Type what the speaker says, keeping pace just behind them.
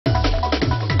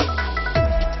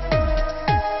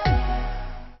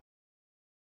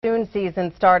monsoon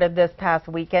season started this past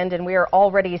weekend, and we are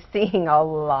already seeing a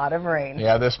lot of rain.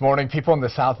 Yeah, this morning, people in the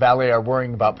South Valley are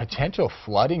worrying about potential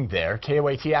flooding there.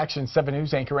 KOAT Action 7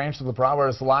 News anchor Angela Brower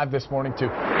is live this morning to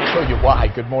show you why.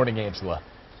 Good morning, Angela.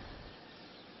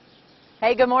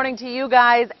 Hey, good morning to you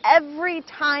guys. Every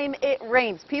time it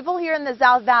rains, people here in the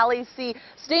South Valley see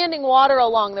standing water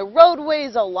along the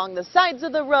roadways, along the sides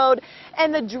of the road,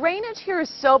 and the drainage here is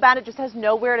so bad it just has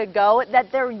nowhere to go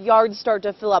that their yards start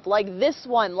to fill up, like this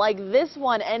one,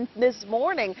 and this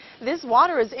morning, this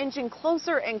water is inching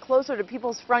closer and closer to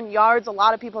people's front yards. A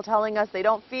lot of people telling us they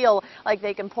don't feel like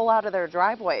they can pull out of their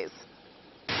driveways.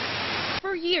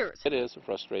 For years, it is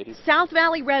frustrating. South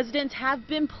Valley residents have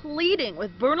been pleading with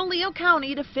Bernalillo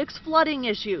County to fix flooding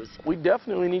issues. We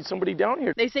definitely need somebody down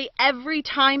here. They say every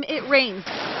time it rains,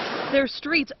 their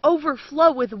streets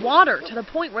overflow with water to the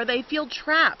point where they feel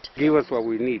trapped. Give us what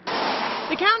we need.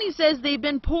 The county says they've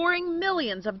been pouring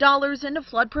millions of dollars into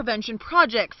flood prevention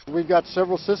projects. We've got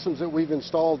several systems that we've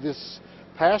installed this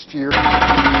past year.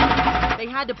 They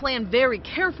had to plan very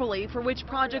carefully for which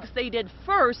projects they did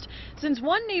first, since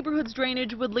one neighborhood's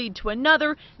drainage would lead to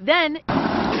another, then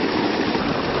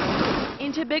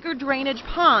into bigger drainage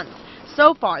ponds.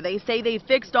 So far, they say they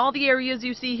fixed all the areas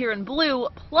you see here in blue,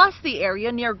 plus the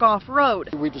area near Goff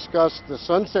Road. We discussed the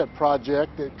Sunset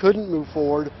project that couldn't move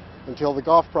forward until the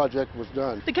Goff project was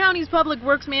done. The county's public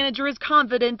works manager is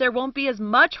confident there won't be as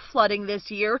much flooding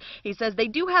this year. He says they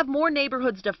do have more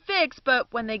neighborhoods to fix, but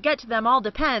when they get to them, all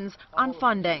depends on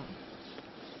funding.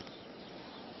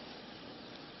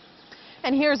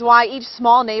 And here's why each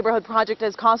small neighborhood project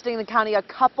is costing the county a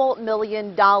couple $1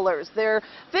 million. They're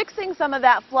fixing some of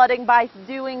that flooding by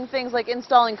doing things like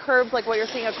installing curbs like what you're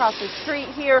seeing across the street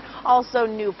here, also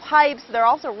new pipes. They're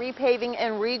also repaving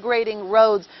and regrading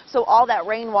roads so all that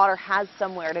rainwater has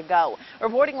somewhere to go.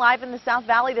 Reporting live in the South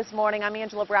Valley this morning, I'm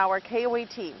Angela Brower,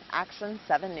 KOAT Action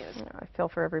 7 News. I feel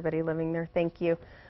for everybody living there. Thank you.